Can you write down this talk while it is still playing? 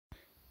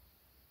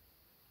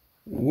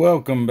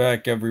Welcome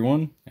back,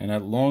 everyone. And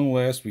at long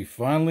last, we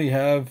finally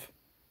have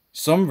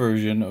some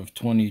version of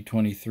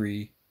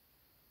 2023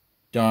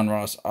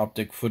 Donruss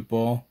Optic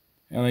Football.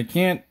 And I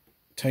can't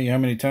tell you how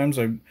many times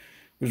I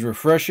was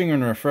refreshing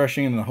and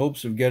refreshing in the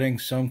hopes of getting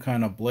some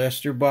kind of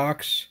blaster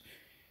box.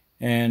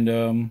 And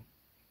a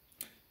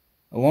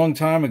long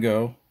time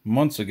ago,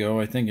 months ago,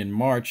 I think in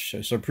March,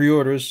 I saw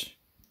pre-orders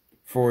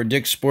for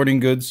Dick's Sporting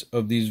Goods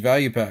of these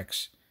value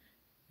packs.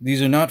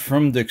 These are not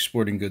from Dick's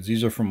Sporting Goods.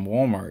 These are from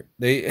Walmart.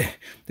 They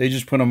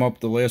just put them up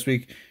the last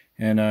week.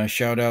 And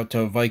shout out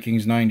to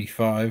Vikings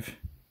 95.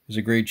 He's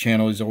a great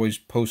channel. He's always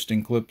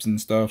posting clips and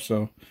stuff.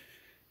 So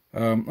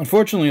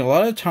unfortunately, a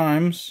lot of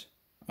times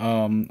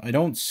I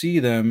don't see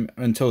them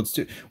until it's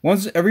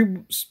once every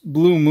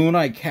blue moon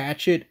I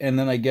catch it and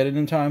then I get it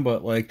in time.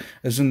 But like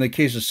as in the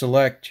case of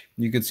Select,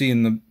 you could see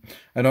in the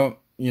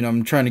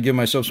I'm trying to give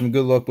myself some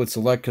good luck with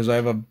Select because I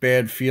have a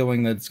bad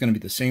feeling that it's going to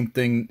be the same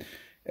thing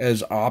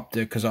as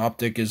Optic, because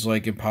Optic is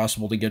like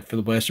impossible to get for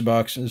the blaster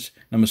boxes.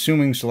 I'm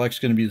assuming Select's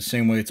going to be the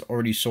same way. It's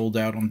already sold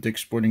out on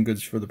Dick's Sporting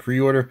Goods for the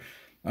pre-order.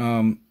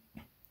 I'm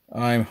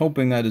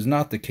hoping that is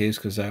not the case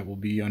because that will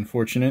be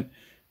unfortunate.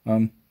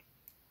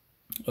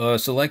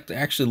 Select,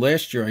 actually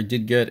last year I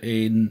did get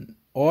an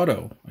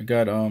auto. I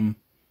got I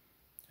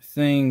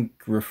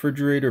think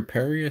Refrigerator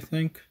Perry, I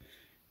think.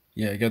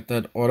 Yeah, I got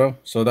that auto,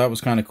 so that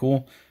was kind of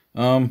cool.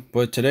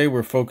 But today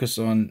we're focused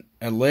on,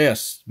 at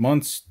last,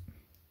 months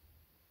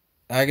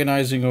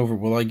agonizing over,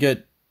 will I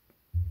get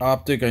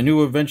Optic? I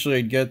knew eventually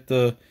I'd get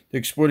the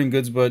Sporting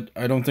Goods, but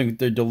I don't think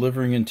they're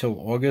delivering until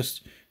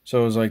August.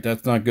 So I was like,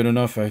 that's not good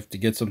enough. I have to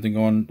get something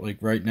on like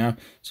right now.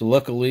 So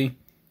luckily,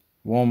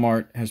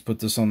 Walmart has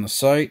put this on the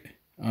site.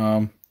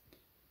 And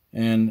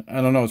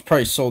I don't know, it's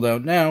probably sold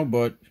out now,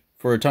 but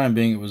for a time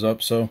being it was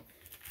up. So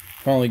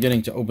finally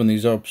getting to open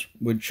these up,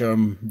 which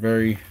I'm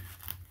very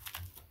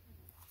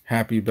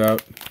happy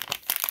about.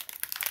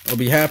 I'll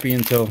be happy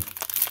until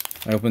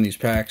I open these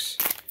packs.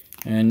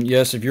 And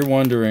yes, if you're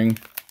wondering,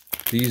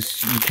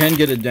 these, you can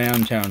get it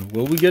downtown.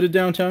 Will we get it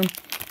downtown?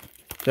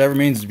 That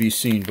remains to be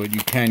seen, but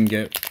you can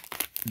get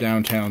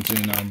downtowns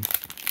in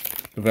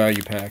the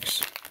value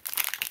packs.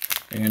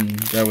 And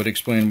that would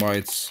explain why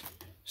it's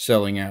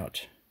selling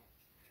out.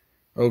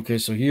 Okay,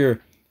 so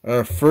here,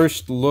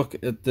 first look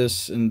at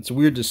this, and it's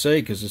weird to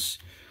say because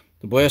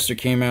the blaster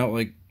came out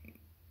like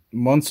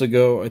months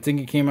ago. I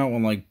think it came out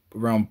when like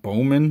around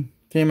Bowman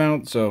came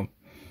out. So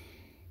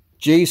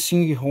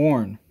J.C.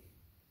 Horn,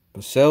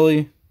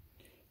 Baselli,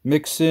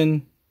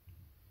 Mixon,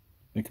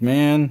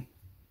 McMahon,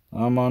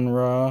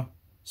 Amon-Ra,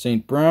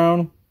 St.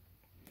 Brown.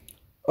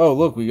 Oh,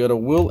 look, we got a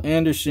Will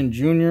Anderson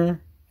Jr.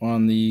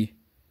 on the,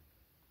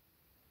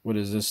 what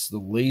is this,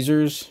 the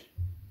lasers?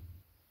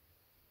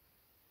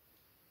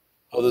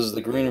 Oh, this is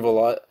the green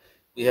velocity.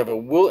 We have a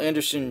Will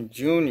Anderson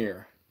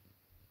Jr.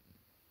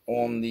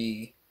 on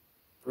the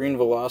green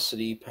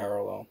velocity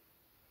parallel.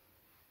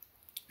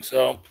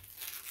 So,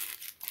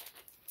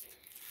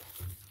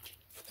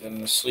 put that in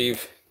the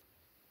sleeve.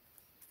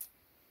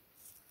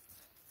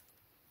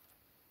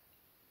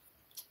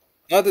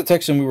 Not the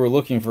Texan we were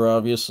looking for,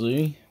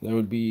 obviously. That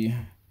would be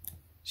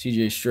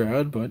C.J.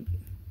 Stroud, but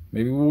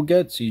maybe we'll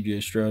get C.J.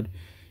 Stroud.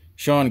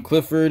 Sean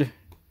Clifford,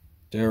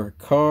 Derek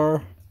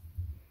Carr,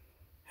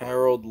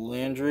 Harold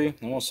Landry,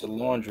 I almost said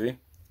Laundry,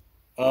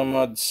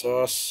 Ahmad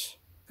Sauce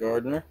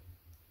Gardner,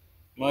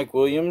 Mike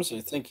Williams,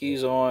 I think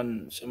he's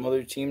on some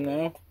other team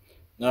now,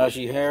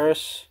 Najee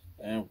Harris,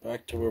 and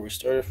back to where we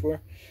started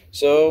for.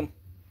 So,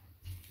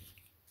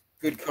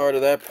 good card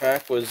of that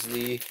pack was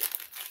the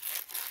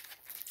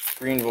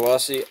green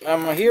velocity.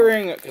 I'm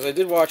hearing, because I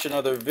did watch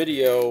another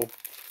video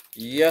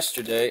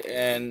yesterday,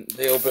 and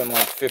they opened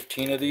like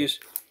 15 of these,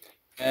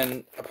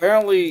 and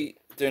apparently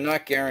they're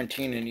not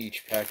guaranteeing in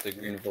each pack the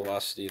green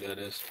velocity, that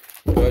is.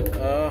 But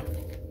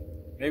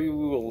maybe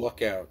we will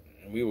luck out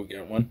and we will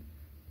get one.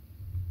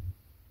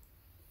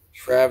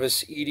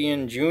 Travis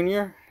Etienne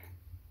Jr.,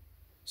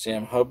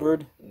 Sam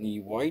Hubbard in the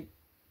white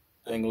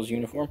Bengals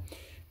uniform,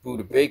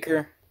 Buda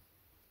Baker.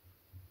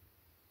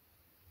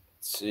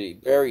 Let's see,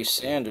 Barry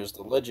Sanders,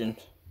 the legend.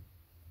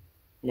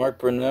 Mark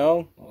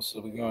Brunell, also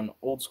we going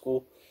old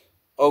school.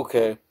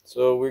 Okay,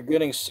 so we're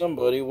getting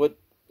somebody.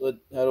 How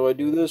do I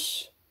do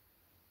this?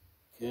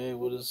 Okay,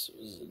 what is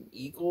it, an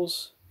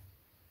Eagles?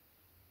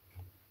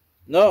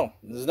 No,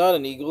 this is not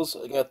an Eagles.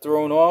 I got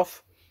thrown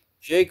off.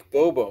 Jake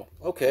Bobo.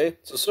 Okay,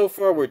 so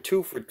far we're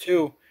 2 for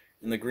 2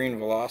 in the green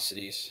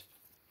velocities.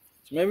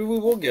 So maybe we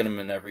will get him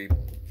in every.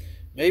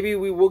 Maybe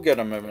we will get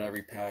him in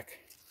every pack.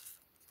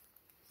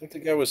 I think the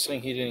guy was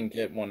saying he didn't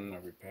get one in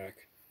every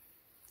pack.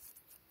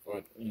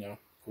 But,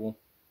 cool.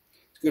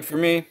 It's good for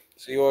me,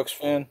 Seahawks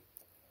fan.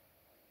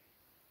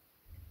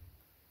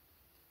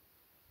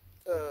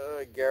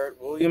 Garrett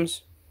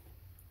Williams.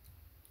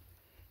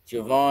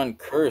 Javon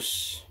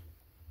Curse.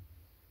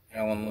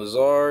 Alan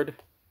Lazard.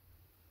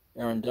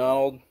 Aaron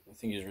Donald. I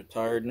think he's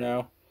retired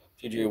now.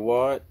 TJ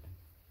Watt.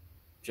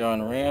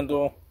 John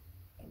Randall.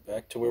 And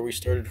back to where we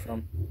started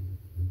from.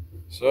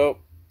 So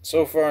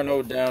far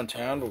no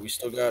downtown, but we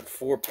still got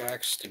 4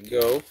 packs to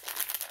go.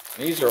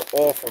 And these are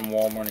all from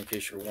Walmart, in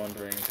case you're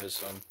wondering,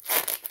 because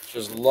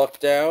just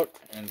lucked out,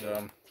 and you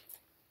know,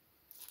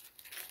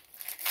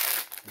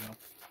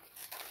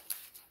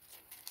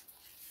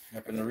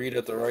 happened to read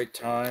at the right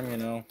time, you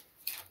know.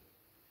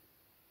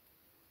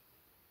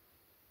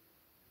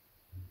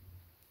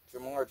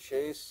 Jamar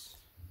Chase.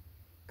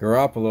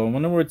 Garoppolo. I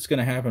wonder what's going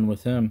to happen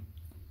with him.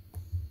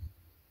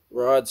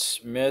 Rod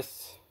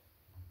Smith.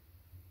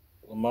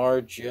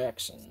 Lamar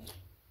Jackson.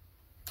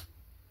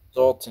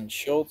 Dalton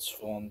Schultz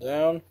falling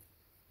down.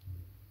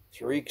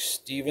 Tariq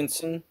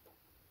Stevenson.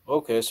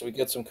 Okay, so we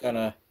get some kind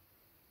of...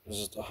 This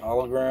is the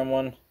hologram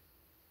one.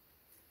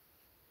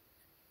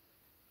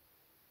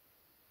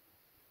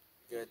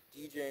 We got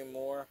DJ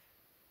Moore.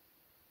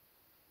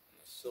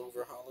 The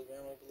silver hologram,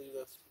 I believe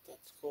that's what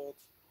that's called.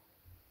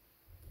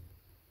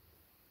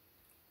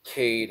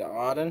 Cade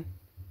Otton.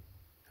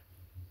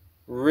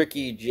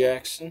 Ricky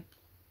Jackson.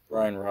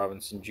 Brian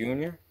Robinson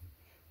Jr.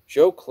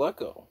 Joe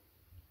Klecko.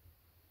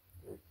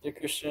 Eric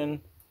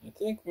Dickerson. I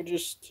think we're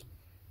just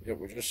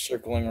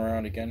circling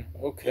around again.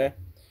 Okay.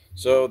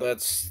 So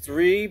that's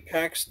 3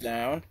 packs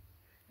down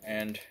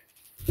and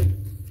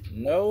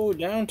no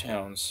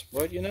downtowns.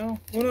 But you know,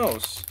 who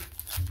knows?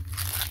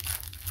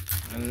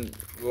 And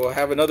we'll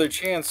have another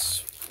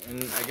chance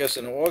I guess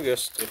in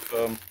August if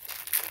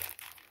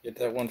get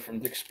that one from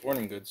Dick's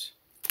Sporting Goods.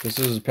 This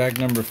is pack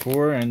number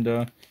 4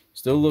 and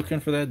still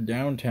looking for that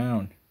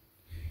downtown.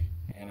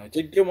 And I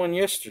did get one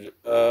yesterday.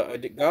 I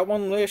got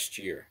one last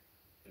year.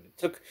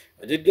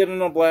 I did get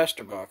in a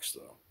blaster box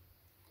though.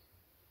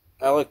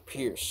 Alec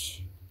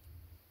Pierce.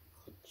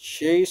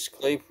 Chase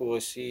Claypool. I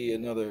see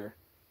another.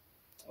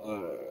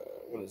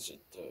 What is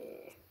it?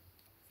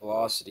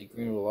 Velocity,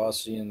 green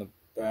velocity in the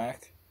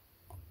back.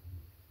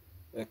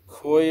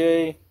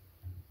 Okoye.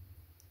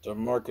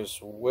 DeMarcus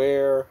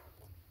Ware.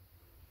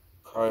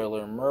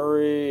 Kyler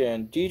Murray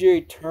and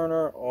DJ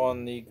Turner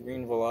on the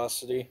green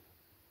velocity.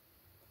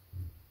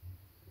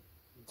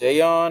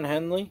 Dayon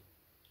Henley,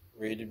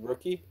 rated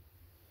rookie.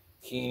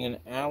 Keenan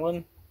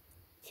Allen.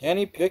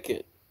 Kenny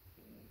Pickett.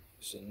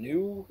 He's a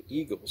new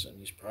Eagles, and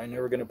he's probably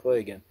never going to play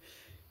again.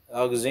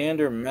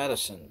 Alexander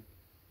Madison.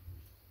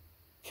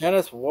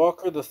 Kenneth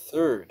Walker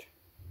III.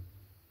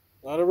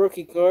 Not a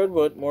rookie card,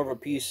 but more of a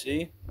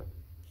PC.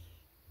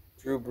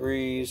 Drew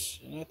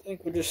Brees. And I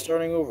think we're just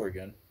starting over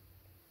again.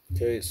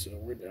 Okay, so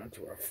we're down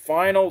to our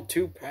final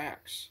 2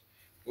 packs.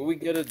 Will we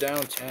get a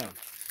downtown?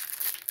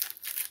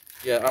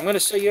 Yeah, I'm going to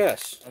say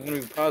yes. I'm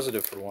going to be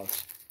positive for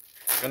once.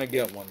 I'm going to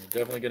get one. I'm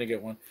definitely going to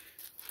get one.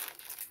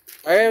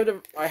 I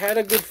had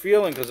a good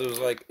feeling because it was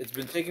like, it's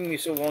been taking me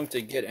so long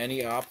to get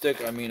any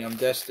optic. I mean, I'm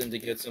destined to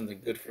get something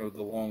good for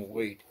the long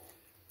wait.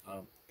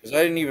 Because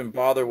I didn't even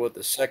bother with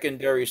the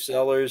secondary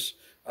sellers.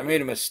 I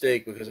made a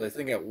mistake because I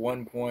think at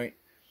one point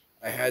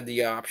I had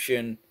the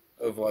option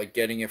of like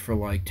getting it for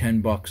like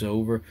 $10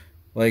 over.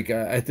 Like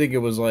I think it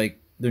was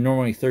like they're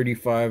normally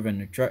 35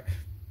 and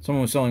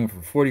someone was selling it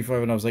for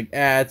 45 and I was like,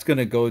 it's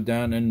gonna go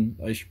down, and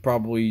I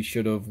probably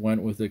should have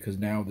went with it because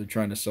now they're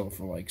trying to sell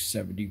for like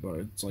 70, but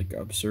it's like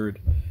absurd.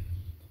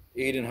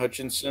 Aiden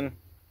Hutchinson,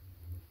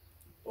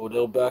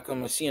 Odell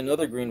Beckham. I see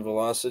another green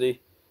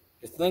velocity.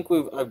 I think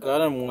I've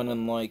gotten one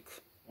in like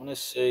I want to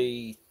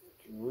say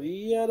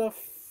 3 out of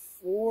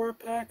 4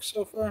 packs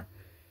so far.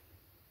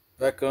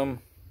 Beckham,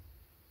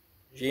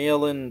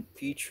 Jalen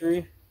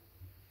Petrie,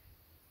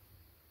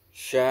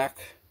 Shaq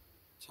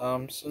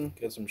Thompson.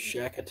 Got some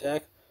Shaq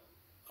attack.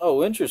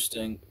 Oh,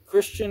 interesting.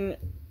 Christian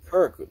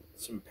Kirk.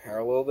 Some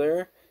parallel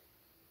there.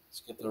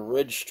 Let's get the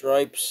red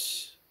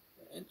stripes.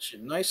 It's a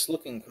nice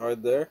looking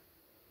card there.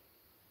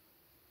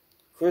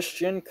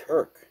 Christian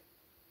Kirk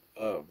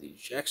of the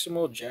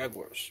Jacksonville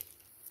Jaguars.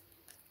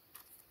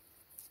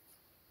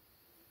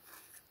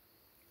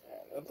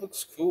 Yeah, that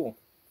looks cool.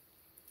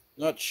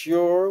 Not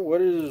sure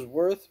what it is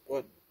worth,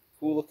 but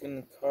cool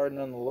looking card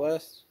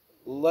nonetheless.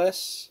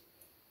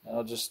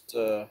 I'll just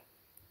put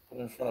it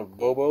in front of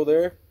Bobo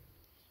there.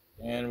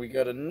 And we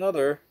got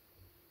another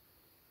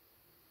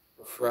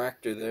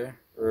refractor there.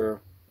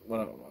 Or, what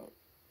am I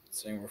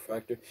saying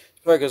refractor?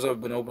 It's probably because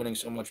I've been opening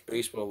so much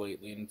baseball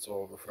lately and it's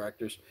all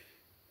refractors.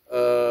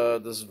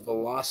 This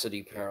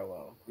velocity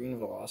parallel. Green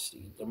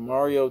velocity.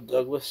 DeMario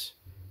Douglas.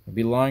 I'd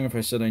be lying if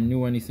I said I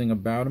knew anything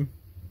about him.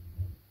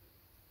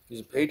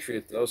 He's a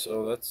Patriot, though,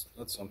 so that's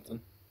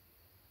something.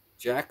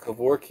 Jack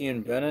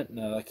Kevorkian Bennett.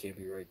 No, that can't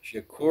be right.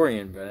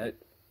 Jacorian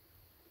Bennett.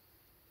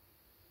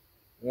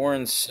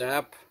 Warren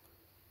Sapp.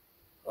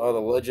 Oh,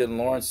 the legend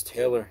Lawrence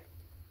Taylor.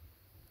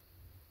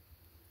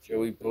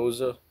 Joey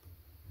Bosa.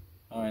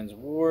 Hines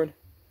Ward.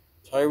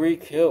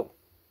 Tyreek Hill.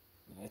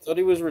 I thought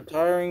he was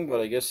retiring, but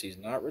I guess he's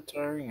not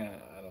retiring.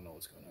 I don't know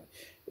what's going on.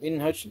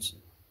 Aiden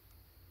Hutchinson.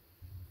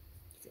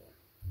 Okay.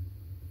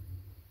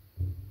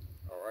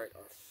 Alright,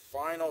 our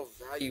final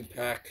value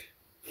pack.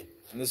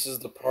 And this is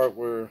the part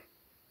where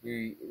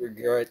we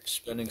regret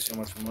spending so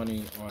much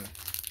money on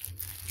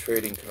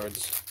trading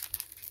cards.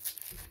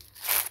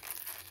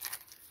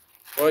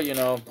 But, you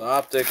know, the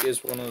Optic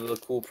is one of the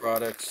cool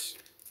products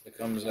that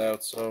comes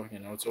out, so, you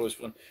know, it's always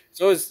fun.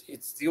 It's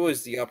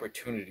always the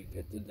opportunity to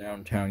get to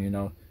downtown, you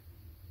know.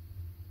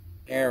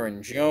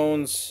 Aaron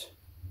Jones,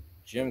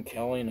 Jim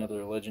Kelly,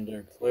 another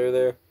legendary player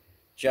there.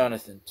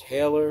 Jonathan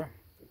Taylor,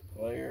 good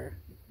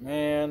player.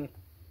 Man,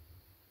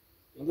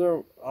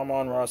 another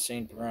Amon-Ra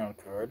St. Brown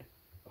card.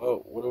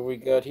 Oh, what do we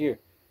got here?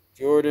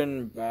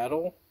 Jordan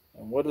Battle.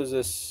 And what is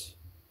this?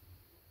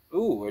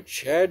 Ooh, a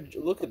Chad.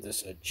 Look at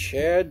this. A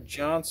Chad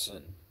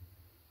Johnson.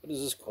 What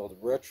is this called?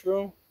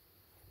 Retro?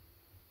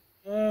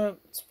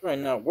 It's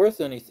probably not worth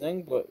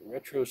anything, but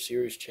Retro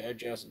Series Chad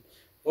Johnson.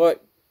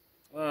 But,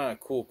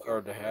 cool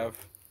card to have.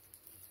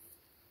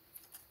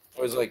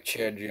 Always like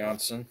Chad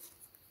Johnson.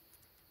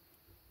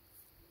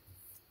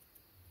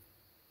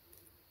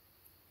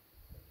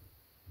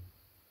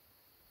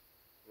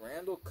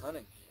 Randall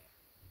Cunningham.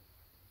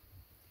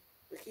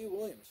 Ricky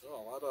Williams.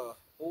 Oh, a lot of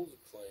old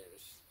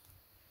players.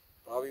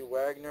 Bobby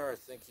Wagner, I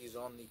think he's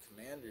on the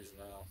Commanders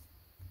now.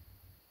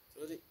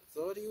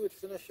 Thought he would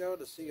finish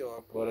out a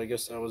Seahawk, but I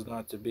guess that was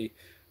not to be.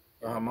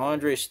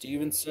 Ramondre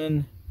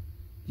Stevenson,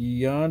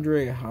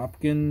 DeAndre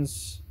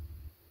Hopkins,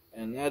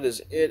 and that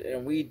is it.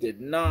 And we did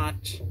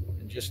not.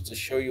 And just to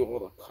show you all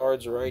the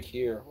cards right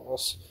here,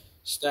 I'll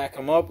stack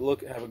them up.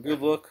 Look, have a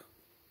good look.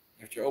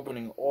 After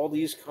opening all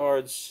these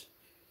cards,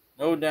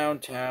 no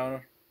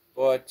downtown,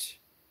 but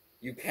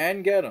you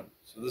can get them.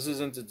 So this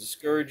isn't to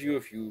discourage you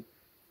if you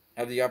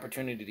have the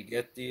opportunity to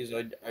get these.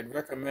 I'd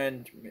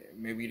recommend,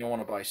 maybe you don't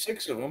want to buy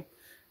 6 of them,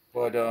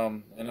 but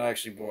and I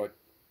actually bought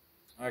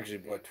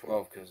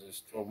 12 because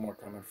there's 12 more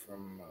coming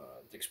from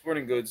Dick's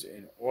Sporting Goods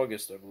in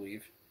August, I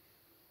believe.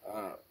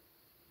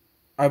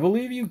 I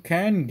believe you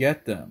can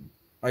get them.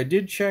 I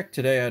did check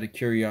today out of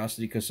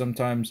curiosity because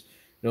sometimes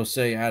they'll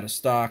say out of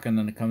stock and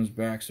then it comes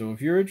back. So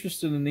if you're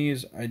interested in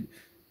these,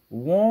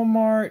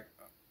 Walmart,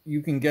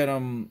 you can get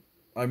them.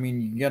 I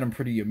mean, you can get them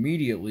pretty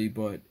immediately,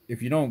 but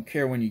if you don't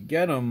care when you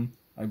get them,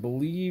 I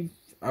believe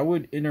I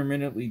would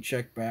intermittently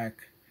check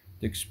back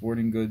Dick's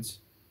Sporting Goods.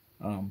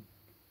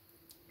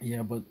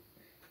 Yeah, but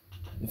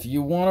if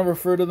you want to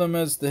refer to them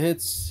as the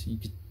hits, you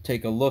could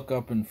take a look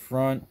up in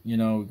front. You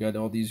know, we got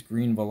all these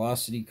green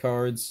velocity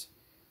cards.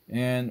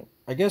 And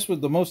I guess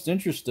what the most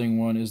interesting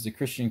one is the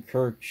Christian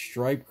Kirk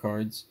stripe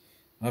cards.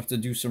 I have to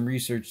do some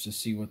research to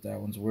see what that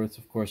one's worth.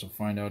 Of course, I'll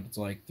find out it's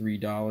like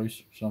 $3 or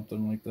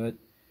something like that.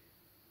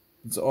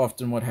 It's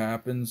often what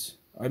happens.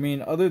 I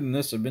mean, other than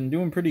this, I've been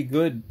doing pretty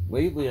good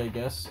lately, I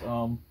guess.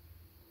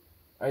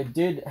 I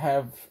did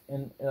have,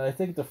 and I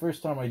think the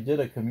first time I did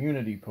a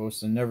community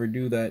post, I never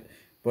do that,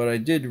 but I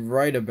did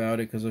write about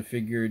it because I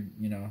figured,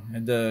 you know, I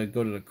had to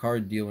go to the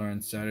card dealer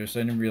on Saturday, so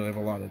I didn't really have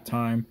a lot of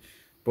time.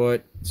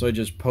 But, so I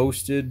just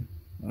posted.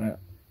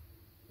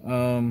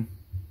 Um,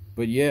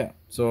 but yeah,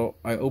 so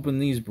I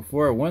opened these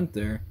before I went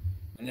there,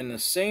 and in the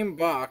same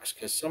box,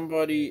 because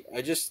somebody,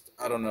 I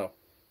don't know.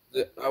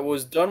 I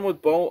was done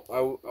with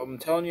I'm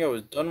telling you, I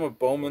was done with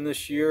Bowman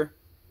this year.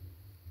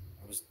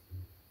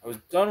 I was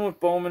done with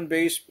Bowman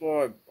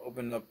baseball. I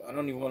opened up. I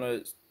don't even want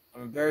to.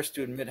 I'm embarrassed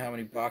to admit how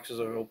many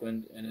boxes I've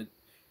opened, and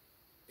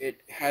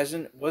it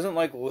wasn't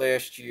like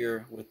last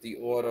year with the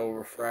auto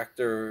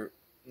refractor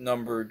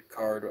numbered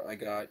card I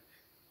got.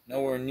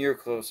 Nowhere near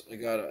close. I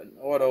got an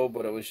auto,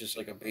 but it was just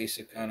like a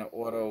basic kind of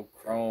auto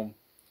chrome.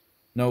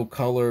 No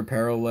color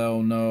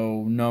parallel,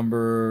 no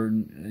number.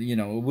 You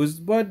know, it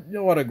was but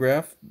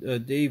autograph.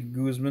 Dave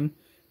Guzman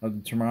of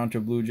the Toronto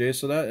Blue Jays.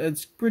 So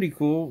it's pretty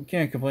cool.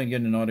 Can't complain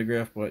getting an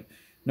autograph, but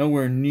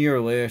nowhere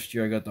near last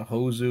year. I got the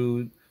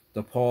Hozu,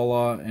 the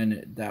Paula,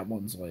 and that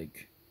one's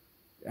like,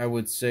 I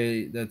would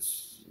say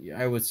that's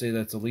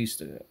at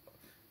least a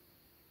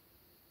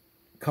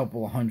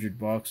couple of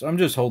 $100. I'm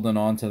just holding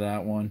on to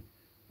that one.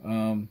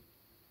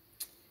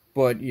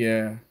 But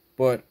yeah,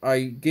 but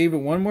I gave it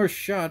one more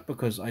shot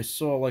because I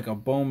saw like a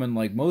Bowman,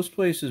 like most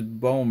places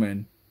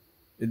Bowman,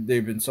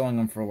 they've been selling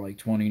them for like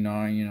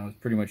 $29. You know, it's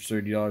pretty much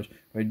 $30.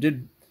 But I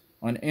did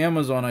on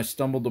Amazon. I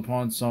stumbled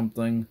upon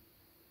something,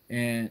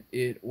 and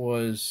it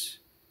was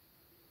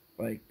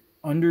like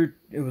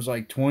it was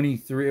like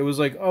 23. It was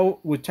like, oh,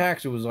 with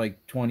tax it was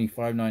like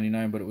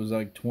 $25.99, but it was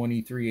like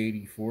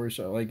 $23.84.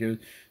 So like it was,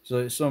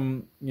 so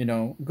some, you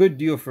know, good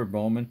deal for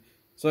Bowman.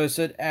 So I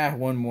said,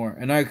 one more.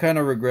 And I kind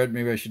of regret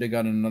maybe I should have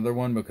gotten another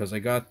one because I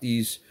got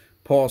these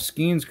Paul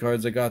Skeens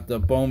cards. I got the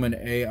Bowman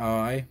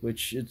AI,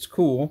 which it's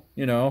cool,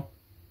 you know,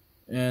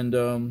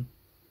 and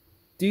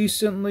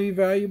decently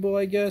valuable,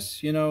 I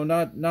guess. You know,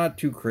 not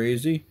too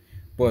crazy,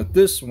 but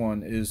this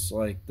one is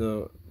like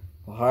the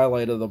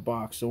highlight of the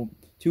box. So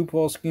 2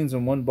 Paul Skeens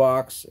in one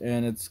box,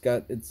 and it's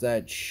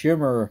that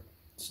shimmer.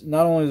 It's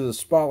not only the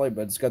spotlight,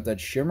 but it's got that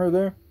shimmer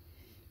there,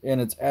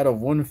 and it's out of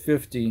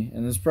 150,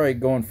 and it's probably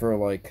going for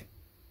like,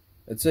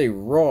 I'd say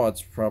raw,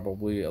 it's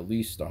probably at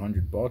least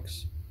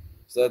 $100.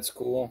 So that's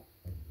cool.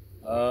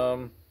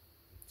 So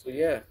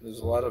yeah, there's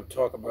a lot of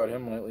talk about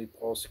him lately,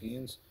 Paul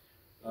Skeens.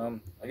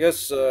 I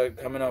guess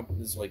coming up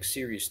is like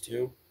Series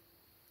 2.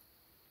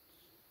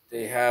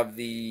 They have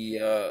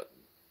in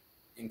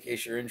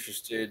case you're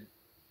interested,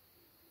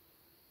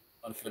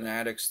 on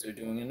Fanatics, they're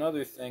doing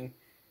another thing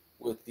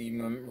with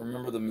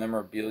remember the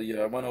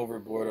memorabilia. I went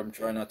overboard. I'm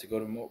trying not to go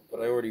to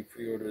but I already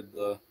pre-ordered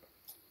the,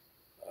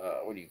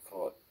 what do you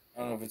call it?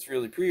 don't know if it's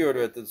really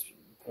pre-order at this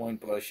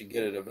point, but I should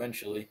get it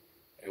eventually.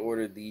 I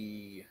ordered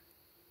the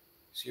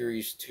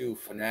Series 2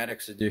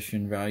 Fanatics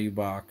Edition value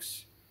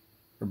box,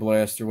 or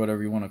blast, or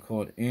whatever you want to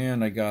call it,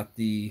 and I got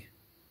the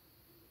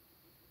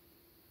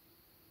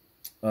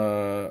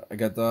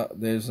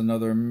there's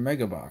another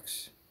mega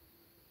box.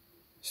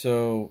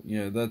 So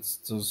yeah, that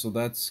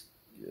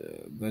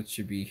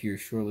should be here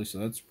shortly. So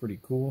that's pretty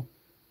cool.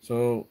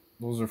 So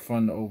those are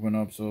fun to open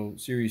up. So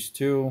Series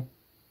 2,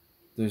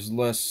 there's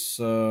less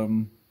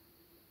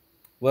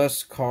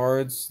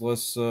cards, the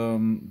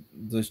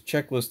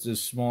checklist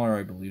is smaller,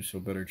 I believe,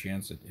 so better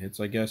chance it hits,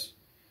 I guess.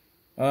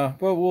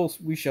 But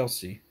we shall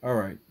see. All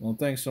right. Well,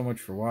 thanks so much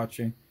for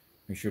watching.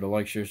 Make sure to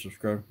like, share,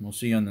 subscribe. We'll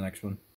see you on the next one.